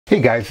Hey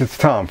guys, it's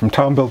Tom from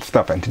Tom Builds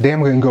Stuff, and today I'm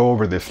going to go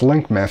over this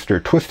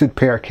LinkMaster Twisted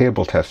Pair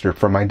Cable Tester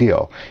from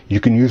Ideal. You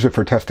can use it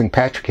for testing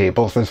patch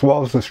cables as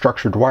well as the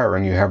structured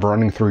wiring you have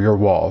running through your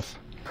walls.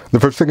 The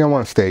first thing I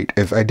want to state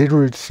is I did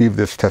receive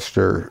this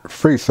tester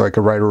free so I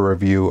could write a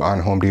review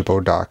on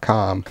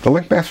HomeDepot.com. The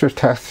LinkMaster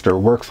Tester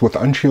works with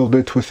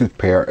unshielded twisted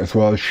pair as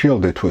well as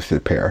shielded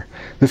twisted pair.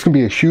 This can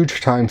be a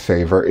huge time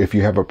saver if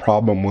you have a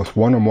problem with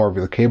one or more of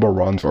the cable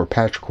runs or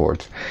patch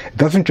cords. It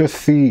doesn't just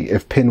see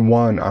if pin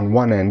 1 on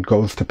one end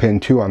goes to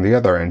pin 2 on the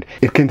other end.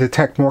 It can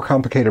detect more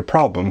complicated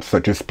problems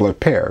such as split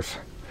pairs.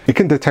 It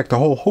can detect a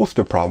whole host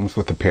of problems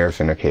with the pairs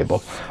in a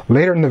cable.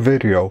 Later in the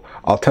video,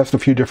 I'll test a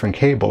few different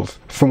cables,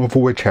 some of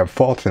which have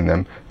faults in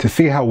them, to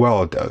see how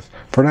well it does.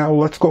 For now,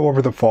 let's go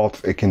over the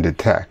faults it can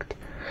detect.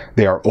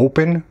 They are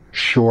open,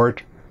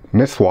 short,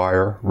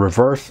 miswire,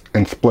 reverse,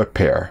 and split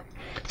pair.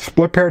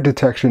 Split pair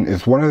detection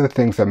is one of the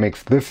things that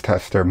makes this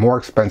tester more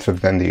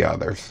expensive than the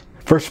others.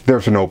 First,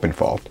 there's an open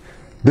fault.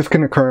 This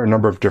can occur a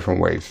number of different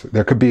ways.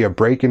 There could be a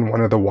break in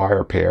one of the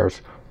wire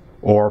pairs,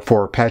 or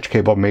for a patch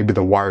cable, maybe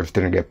the wires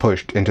didn't get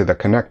pushed into the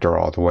connector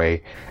all the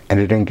way and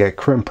it didn't get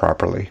crimped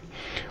properly.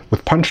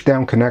 With punched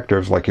down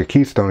connectors like your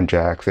keystone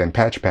jacks and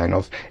patch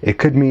panels, it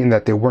could mean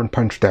that they weren't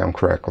punched down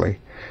correctly.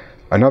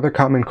 Another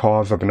common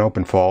cause of an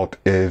open fault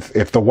is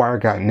if the wire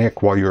got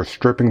nicked while you were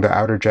stripping the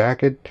outer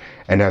jacket,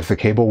 and as the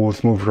cable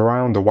was moved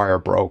around, the wire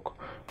broke.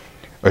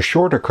 A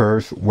short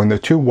occurs when the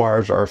two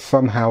wires are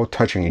somehow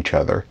touching each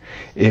other.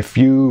 If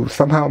you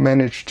somehow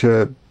manage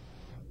to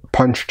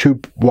punch two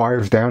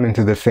wires down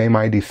into the same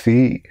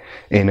IDC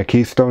in a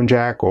keystone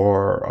jack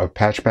or a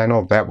patch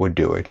panel, that would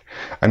do it.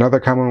 Another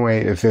common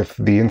way is if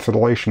the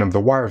insulation of the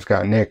wires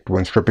got nicked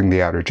when stripping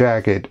the outer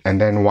jacket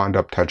and then wound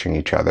up touching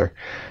each other.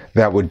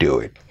 That would do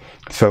it.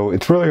 So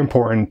it's really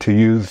important to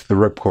use the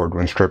ripcord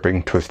when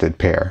stripping twisted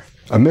pair.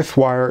 A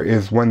miswire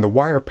is when the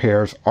wire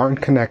pairs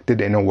aren't connected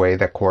in a way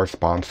that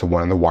corresponds to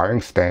one of the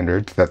wiring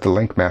standards that the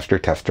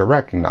LinkMaster Tester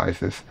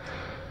recognizes.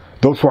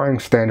 Those wiring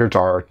standards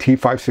are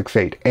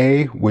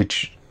T568A,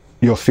 which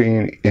you'll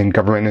see in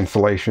government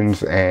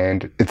installations,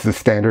 and it's the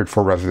standard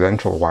for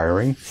residential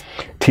wiring.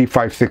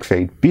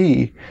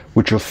 T568B,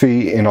 which you'll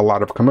see in a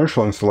lot of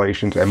commercial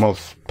installations and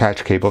most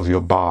patch cables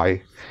you'll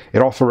buy.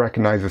 It also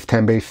recognizes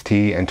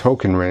 10BASE-T and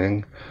token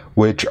ring,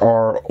 which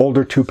are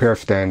older two-pair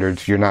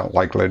standards you're not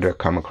likely to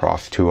come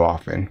across too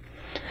often.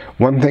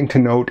 One thing to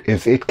note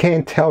is it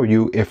can't tell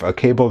you if a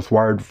cable is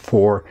wired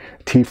for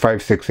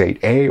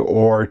T568A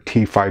or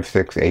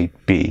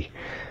T568B.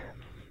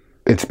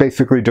 It's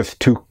basically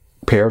just two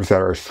pairs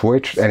that are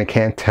switched, and it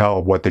can't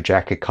tell what the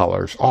jacket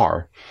colors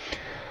are.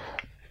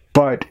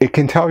 But it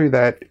can tell you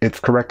that it's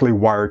correctly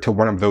wired to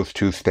one of those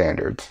two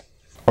standards.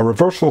 A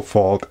reversal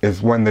fault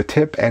is when the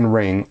tip and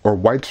ring or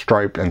white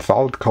striped and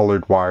solid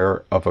colored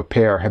wire of a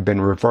pair have been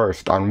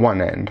reversed on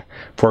one end.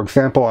 For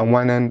example, on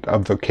one end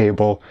of the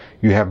cable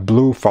you have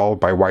blue followed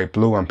by white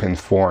blue on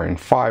pins 4 and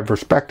 5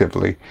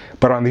 respectively,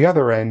 but on the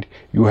other end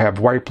you have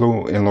white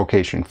blue in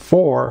location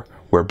 4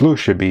 where blue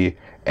should be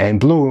and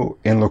blue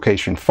in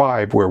location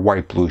 5 where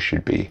white blue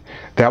should be.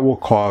 That will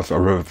cause a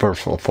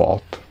reversal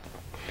fault.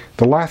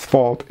 The last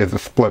fault is a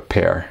split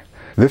pair.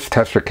 This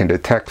tester can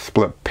detect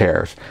split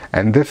pairs,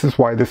 and this is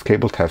why this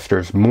cable tester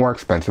is more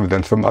expensive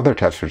than some other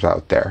testers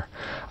out there.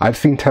 I've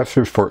seen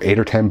testers for $8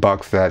 or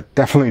 $10 that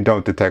definitely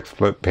don't detect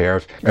split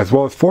pairs, as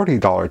well as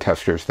 $40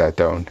 testers that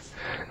don't.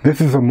 This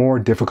is a more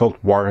difficult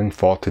wiring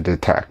fault to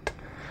detect.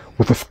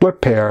 With a split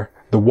pair,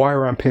 the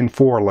wire on pin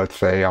 4, let's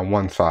say, on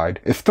one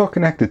side, is still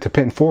connected to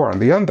pin 4 on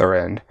the other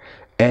end,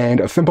 and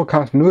a simple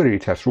continuity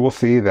tester will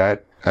see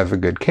that as a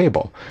good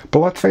cable. But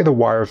let's say the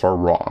wires are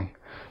wrong.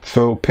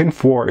 So pin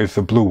 4 is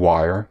the blue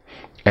wire,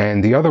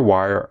 and the other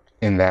wire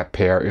in that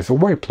pair is a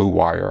white blue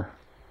wire,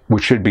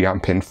 which should be on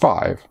pin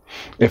 5.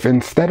 If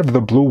instead of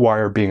the blue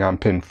wire being on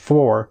pin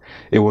 4,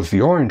 it was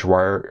the orange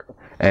wire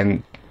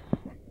and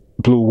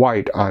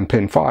blue-white on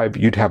pin 5,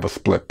 you'd have a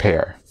split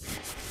pair.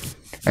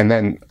 And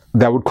then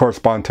that would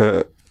correspond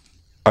to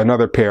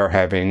another pair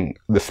having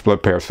the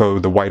split pair, so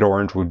the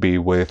white-orange would be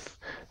with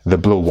the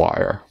blue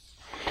wire.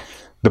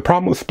 The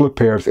problem with split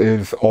pairs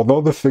is, although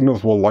the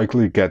signals will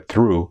likely get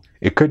through,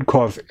 it could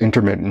cause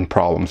intermittent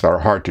problems that are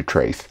hard to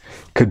trace.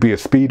 It could be a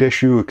speed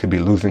issue, it could be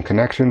losing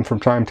connection from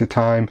time to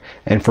time,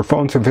 and for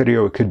phones and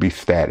video it could be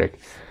static.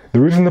 The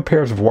reason the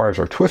pairs of wires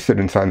are twisted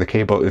inside the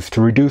cable is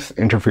to reduce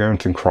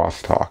interference and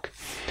crosstalk.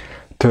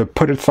 To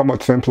put it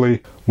somewhat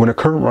simply, when a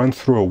current runs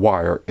through a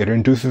wire, it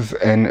induces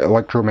an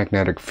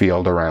electromagnetic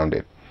field around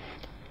it.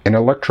 An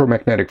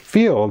electromagnetic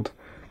field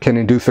can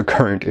induce a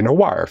current in a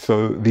wire,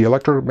 so the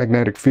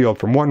electromagnetic field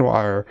from one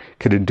wire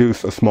could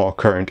induce a small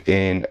current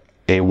in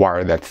a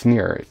wire that's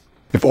near it.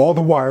 If all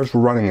the wires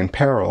were running in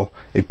parallel,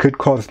 it could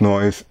cause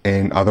noise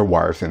in other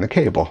wires in the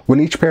cable. When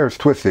each pair is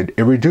twisted,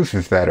 it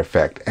reduces that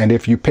effect, and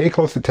if you pay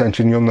close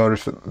attention, you'll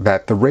notice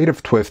that the rate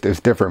of twist is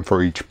different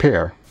for each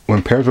pair.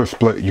 When pairs are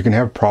split, you can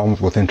have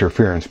problems with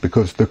interference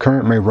because the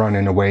current may run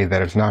in a way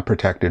that is not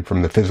protected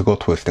from the physical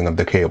twisting of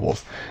the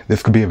cables.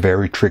 This could be a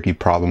very tricky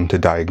problem to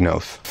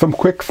diagnose. Some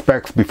quick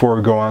specs before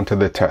we go on to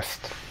the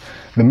test.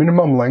 The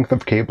minimum length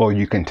of cable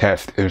you can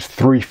test is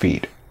 3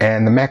 feet,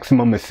 and the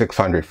maximum is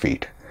 600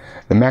 feet.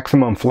 The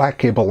maximum flat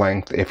cable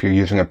length, if you're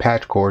using a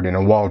patch cord in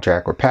a wall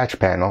jack or patch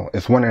panel,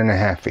 is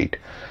 1.5 feet.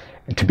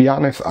 To be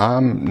honest,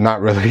 I'm not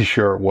really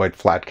sure what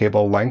flat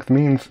cable length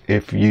means.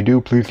 If you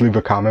do, please leave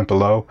a comment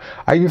below.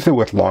 I used it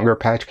with longer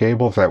patch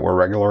cables that were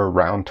regular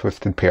round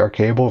twisted pair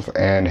cables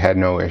and had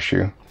no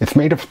issue. It's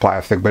made of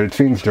plastic, but it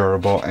seems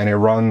durable, and it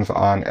runs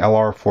on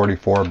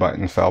LR44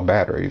 button cell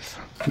batteries.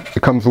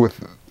 It comes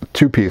with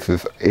 2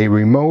 pieces, a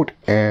remote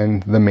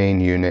and the main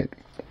unit.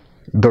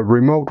 The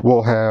remote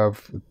will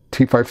have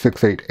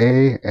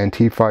T568A and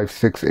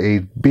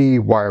T568B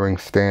wiring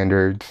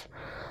standards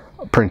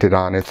printed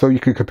on it, so you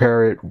can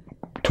compare it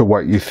to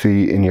what you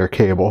see in your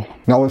cable.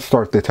 Now let's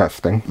start the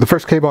testing. The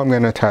first cable I'm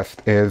going to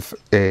test is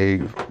a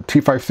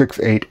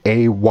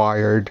T568A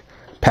wired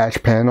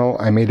patch panel.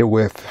 I made it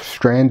with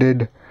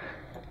stranded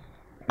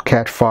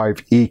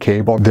Cat5e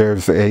cable.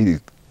 There's a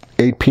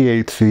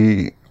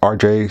 8P8C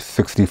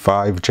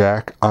RJ65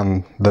 jack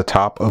on the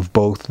top of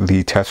both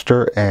the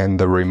tester and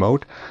the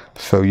remote.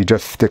 So you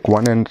just stick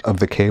one end of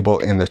the cable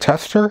in the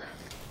tester,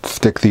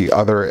 stick the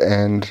other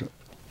end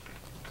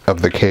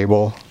of the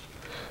cable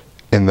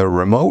in the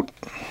remote,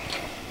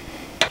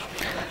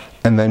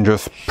 and then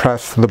just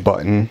press the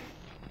button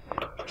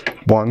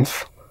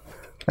once,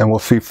 and we'll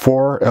see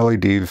 4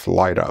 LEDs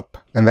light up,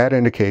 and that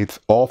indicates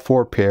all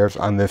 4 pairs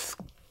on this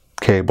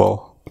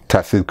cable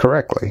tested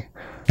correctly.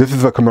 This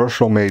is a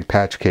commercial made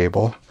patch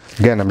cable.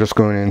 Again, I'm just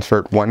going to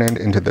insert one end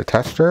into the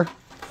tester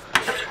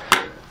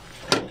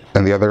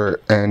and the other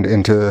end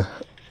into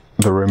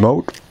the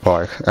remote.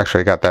 Well,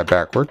 I got that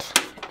backwards.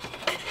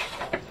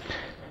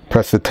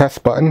 Press the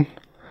test button,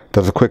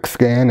 does a quick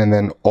scan, and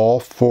then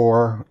all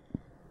 4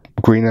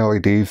 green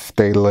LEDs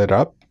stay lit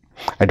up.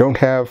 I don't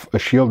have a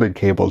shielded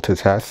cable to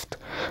test,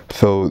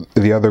 so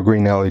the other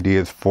green LED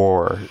is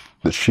for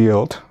the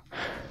shield.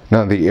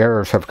 None of the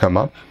errors have come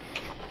up.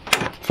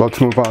 So let's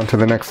move on to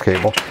the next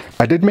cable.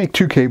 I did make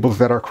 2 cables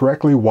that are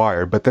correctly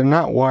wired, but they're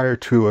not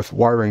wired to a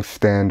wiring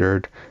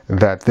standard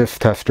that this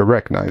tester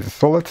recognizes.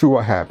 So let's see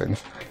what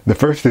happens. The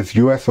first is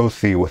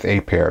USOC with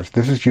 8 pairs.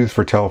 This is used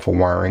for telephone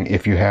wiring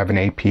if you have an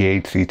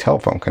 8P8C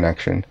telephone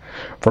connection.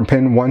 From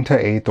pin 1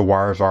 to 8, the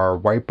wires are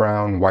white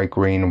brown, white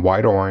green,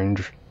 white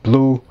orange,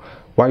 blue,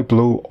 white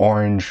blue,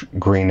 orange,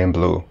 green, and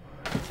blue.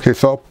 Okay,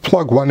 so I'll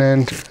plug one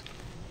end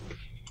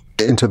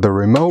into the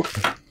remote,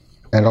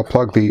 and I'll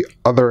plug the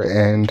other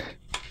end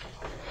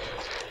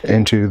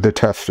into the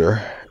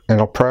tester, and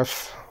I'll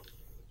press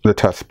the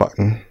test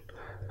button.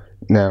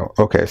 Now,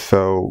 okay,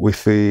 so we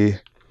see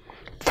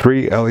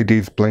 3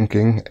 LEDs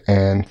blinking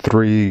and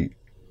 3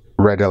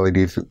 red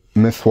LEDs,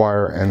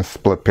 miswire and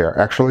split pair.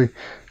 Actually,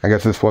 I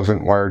guess this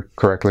wasn't wired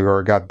correctly, or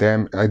it got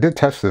damaged. I did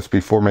test this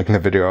before making the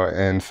video,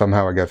 and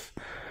somehow I guess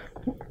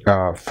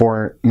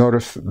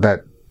notice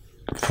that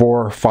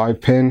 4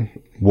 5 pin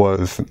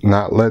was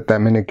not lit.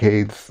 That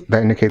indicates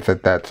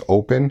that that's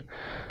open.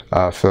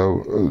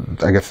 So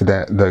I guess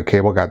the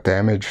cable got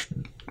damaged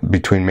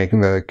between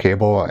making the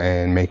cable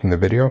and making the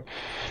video.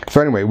 So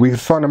anyway, we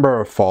saw a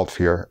number of faults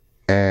here,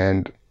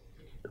 and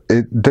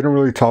it didn't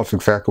really tell us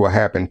exactly what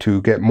happened.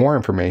 To get more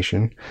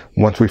information,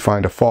 once we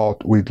find a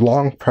fault, we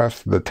long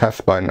press the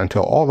test button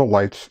until all the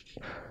lights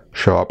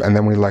show up, and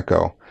then we let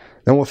go.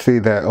 Then we'll see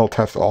that it'll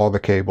test all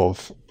the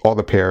cables, all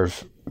the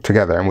pairs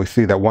together, and we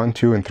see that 1,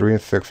 2, and 3,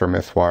 and 6 are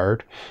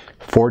miswired.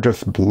 4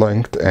 just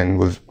blinked and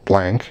was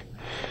blank.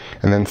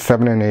 And then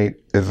 7 and 8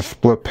 is a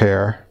split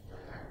pair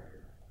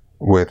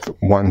with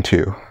 1,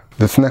 2.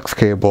 This next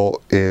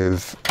cable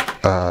is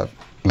the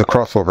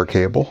crossover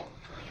cable,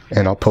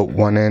 and I'll put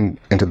one end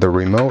into the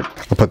remote,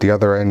 I'll put the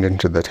other end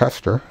into the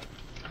tester,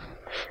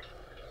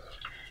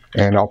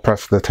 and I'll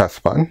press the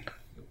test button.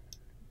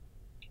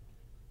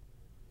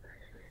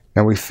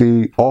 And we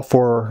see all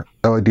 4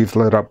 LEDs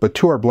lit up, but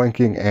 2 are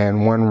blinking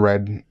and one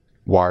red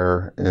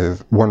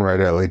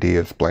LED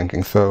is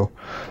blinking. So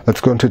let's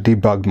go into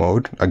debug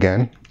mode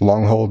again.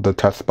 Long hold the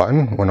test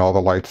button. When all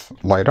the lights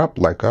light up,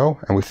 let go,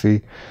 and we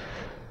see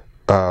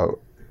 1,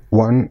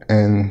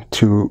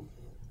 2,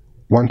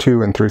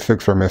 and 3,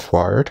 6 are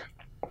miswired.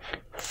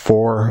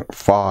 4,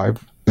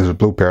 5 is a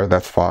blue pair,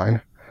 that's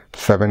fine.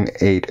 7,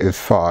 8 is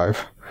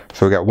 5.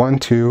 So we got 1,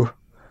 2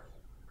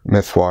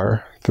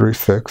 miswire, 3,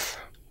 6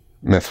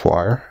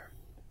 miswire.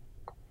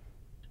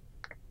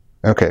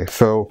 Okay,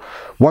 so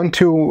 1,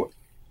 2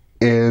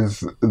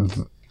 is,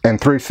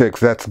 and 3, 6,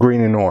 that's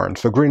green and orange.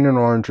 So green and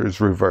orange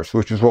is reversed,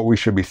 which is what we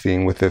should be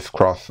seeing with this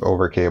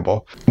crossover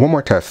cable. One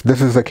more test.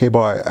 This is a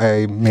cable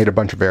I made a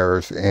bunch of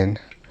errors in.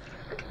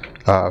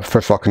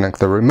 First I'll connect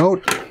the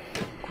remote.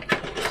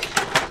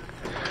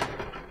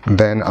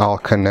 Then I'll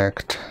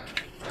connect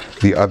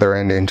the other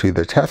end into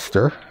the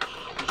tester.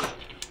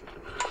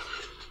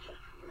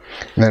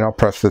 And then I'll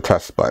press the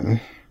test button.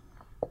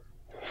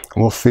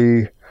 We'll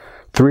see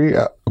 3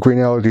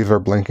 green LEDs are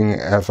blinking,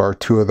 as are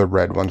 2 of the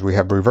red ones. We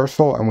have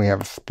reversal and we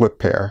have a split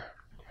pair.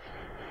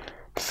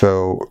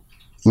 So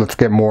let's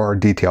get more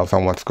details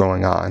on what's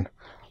going on.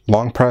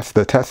 long press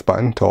the test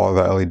button until all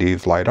the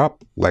LEDs light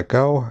up, let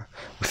go.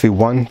 We see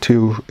 1,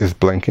 2 is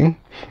blinking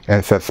and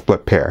it says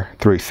split pair.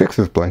 3, 6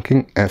 is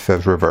blinking and it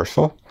says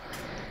reversal.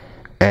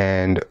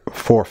 And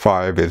 4,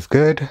 5 is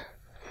good.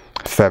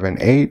 7,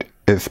 8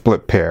 is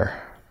split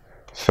pair.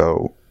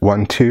 So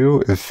 1,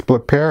 2 is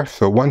split pair.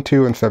 So 1,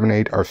 2 and 7,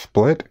 8 are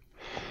split.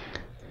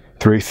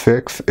 3,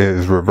 6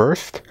 is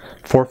reversed.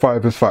 4,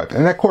 5 is 5.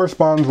 And that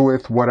corresponds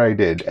with what I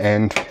did.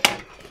 And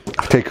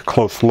take a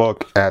close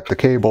look at the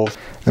cables,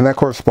 and that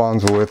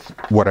corresponds with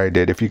what I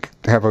did. If you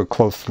have a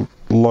close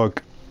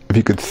look, if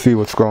you could see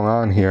what's going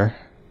on here.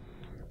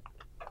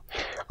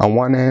 On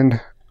one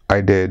end,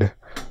 I did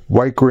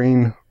white,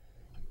 green,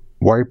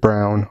 white,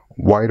 brown,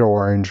 white,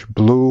 orange,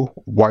 blue,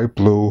 white,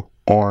 blue,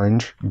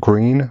 orange,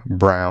 green,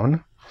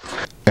 brown.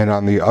 And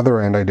on the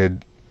other end, I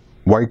did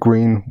white,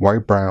 green,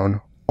 white,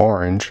 brown,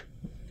 orange,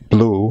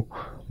 blue,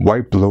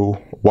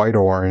 white,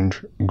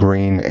 orange,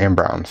 green, and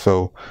brown.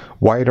 So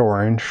white,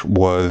 orange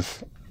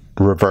was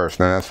reversed,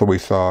 and that's what we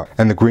saw.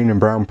 And the green and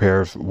brown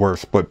pairs were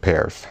split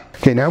pairs.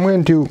 Okay, now I'm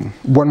going to do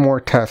one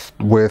more test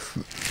with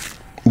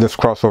this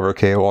crossover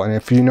cable. And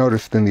if you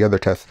noticed in the other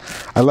test,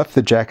 I left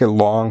the jacket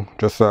long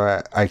just so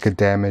that I could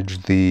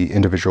damage the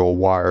individual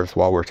wires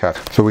while we're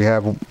testing. So we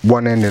have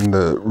one end in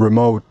the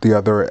remote, the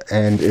other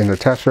end in the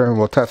tester, and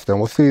we'll test it.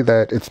 And we'll see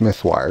that it's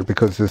miswired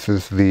because this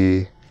is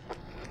the...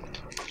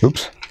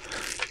 Oops.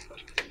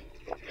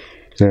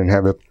 Didn't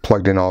have it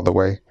plugged in all the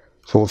way.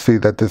 So we'll see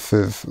that this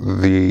is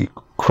the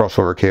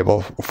crossover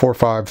cable. 4,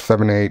 5,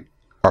 7, 8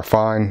 are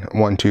fine.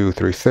 1, 2,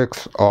 3,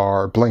 6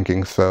 are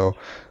blinking. So,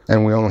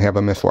 and we only have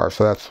a miswire.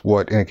 So that's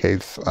what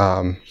indicates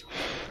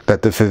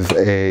that this is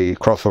a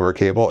crossover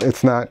cable.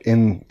 It's not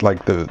in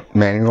like the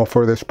manual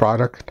for this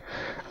product,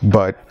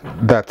 but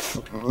that's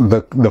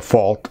the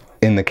fault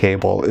in the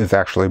cable is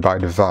actually by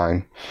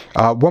design.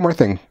 One more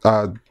thing.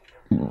 I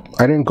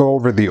didn't go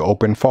over the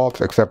open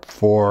faults except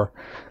for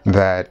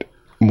that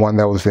one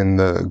that was in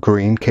the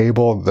green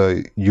cable,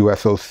 the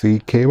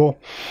USOC cable.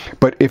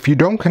 But if you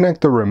don't connect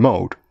the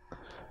remote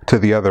to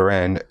the other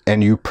end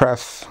and you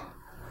press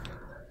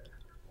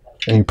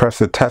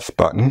the test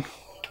button,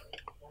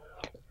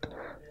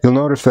 you'll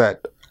notice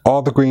that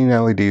all the green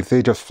LEDs,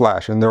 they just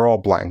flash and they're all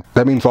blank.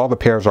 That means all the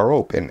pairs are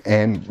open,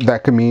 and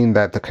that could mean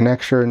that the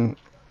connection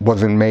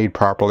wasn't made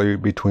properly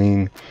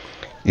between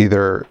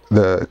either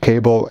the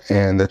cable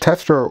and the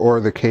tester,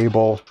 or the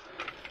cable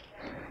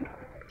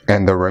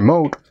and the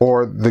remote,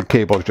 or the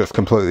cable is just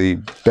completely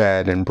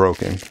bad and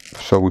broken.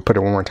 So we put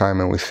it one more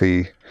time and we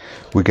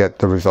get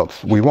the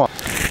results we want.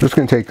 I'm just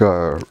going to take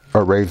a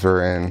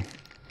razor and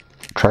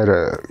try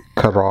to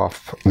cut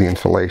off the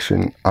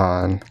insulation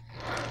on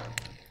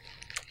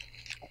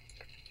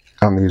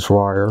these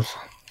wires.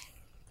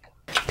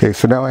 Okay,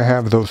 so now I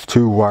have those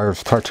two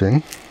wires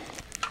touching.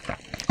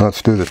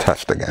 Let's do the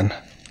test again.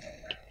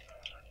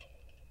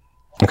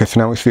 Okay, so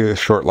now we see the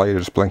short light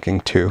is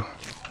blinking too.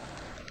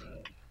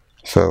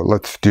 So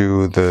let's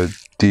do the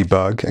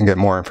debug and get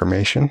more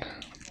information.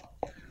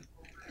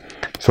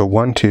 So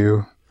 1,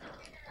 2,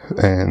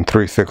 and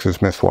 3, 6 is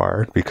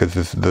miswired because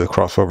this is the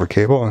crossover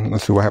cable. And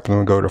let's see what happens when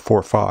we go to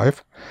 4,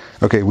 5.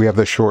 Okay, we have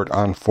the short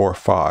on 4,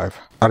 5.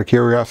 Out of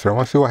curiosity, I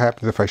want to see what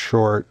happens if I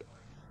short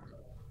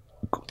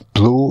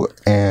blue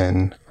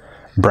and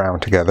brown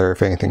together,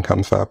 if anything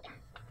comes up.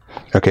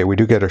 Okay, we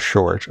do get a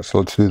short, so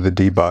let's do the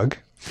debug.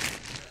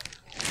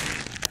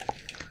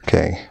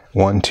 Okay,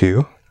 1,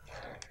 2.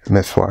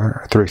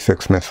 Miswire, 3,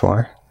 6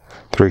 miswire,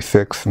 3,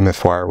 6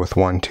 miswire with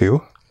 1, 2,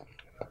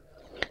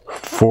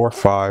 4,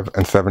 5,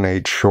 and 7,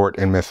 8 short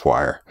and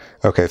miswire.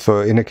 Okay, so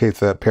it indicates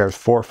that pairs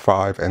 4,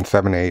 5, and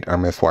 7, 8 are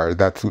miswired.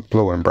 That's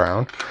blue and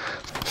brown.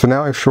 So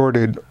now I've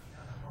shorted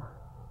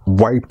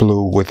white,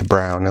 blue with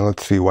brown, and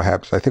let's see what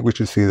happens. I think we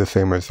should see the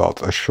same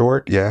results. A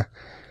short, yeah,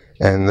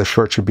 and the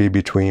short should be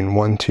between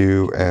 1,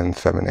 2, and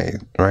 7, 8,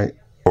 right?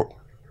 Or,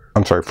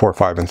 I'm sorry, 4,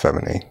 5, and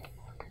 7, 8.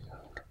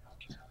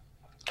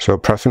 So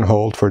press and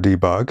hold for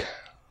debug.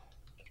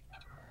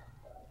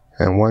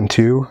 And 1,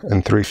 2,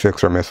 and 3,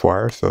 6 are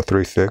miswires. So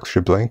 3, 6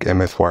 should blink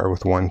and miswire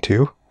with 1,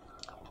 2.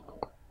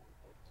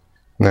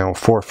 Now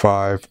 4,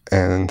 5,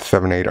 and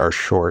 7, 8 are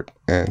short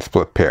and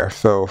split pair.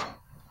 So,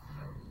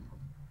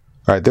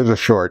 alright, there's a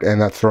short,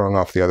 and that's throwing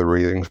off the other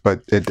readings,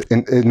 but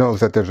it knows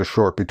that there's a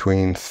short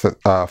between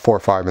 4,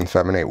 5, and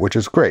 7, 8, which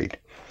is great.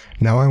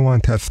 Now I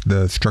want to test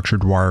the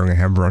structured wiring I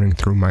have running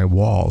through my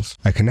walls.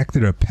 I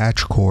connected a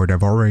patch cord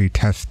I've already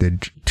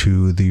tested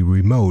to the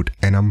remote,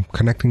 and I'm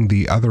connecting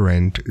the other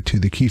end to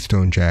the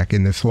keystone jack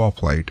in this wall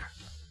plate.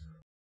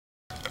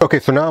 Okay,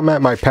 so now I'm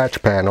at my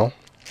patch panel,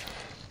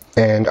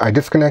 and I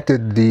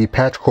disconnected the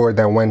patch cord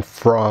that went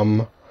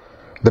from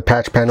the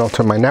patch panel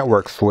to my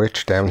network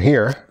switch down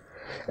here,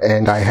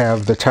 and I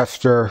have the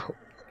tester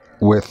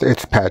with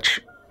its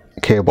patch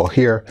cable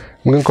here.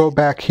 I'm going to go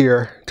back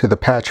here to the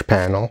patch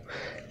panel,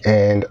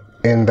 and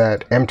in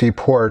that empty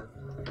port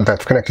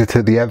that's connected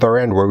to the other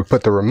end where we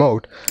put the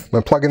remote, I'm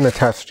going to plug in the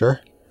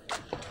tester,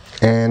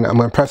 and I'm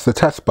going to press the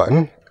test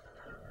button,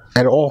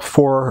 and all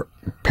 4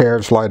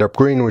 pairs light up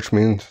green, which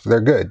means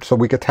they're good. So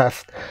we could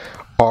test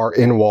our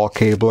in-wall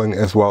cabling,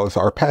 as well as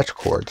our patch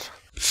cords.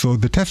 So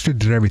the tester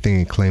did everything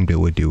it claimed it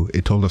would do.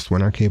 It told us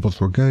when our cables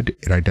were good,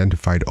 it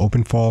identified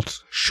open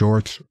faults,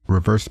 shorts,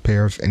 reverse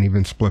pairs, and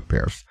even split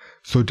pairs.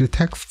 So it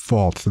detects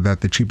faults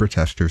that the cheaper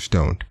testers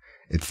don't.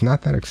 It's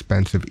not that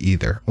expensive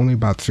either, only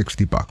about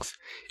 60 bucks.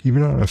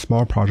 Even on a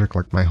small project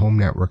like my home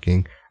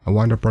networking, I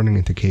wound up running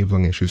into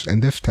cabling issues,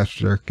 and this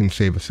tester can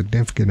save a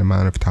significant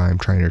amount of time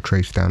trying to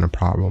trace down a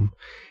problem.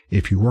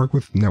 If you work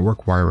with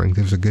network wiring,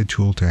 this is a good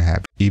tool to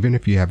have. Even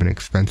if you have an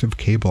expensive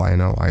cable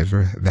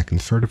analyzer that can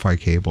certify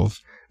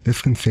cables,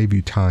 this can save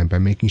you time by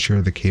making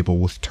sure the cable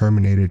was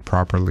terminated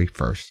properly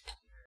first.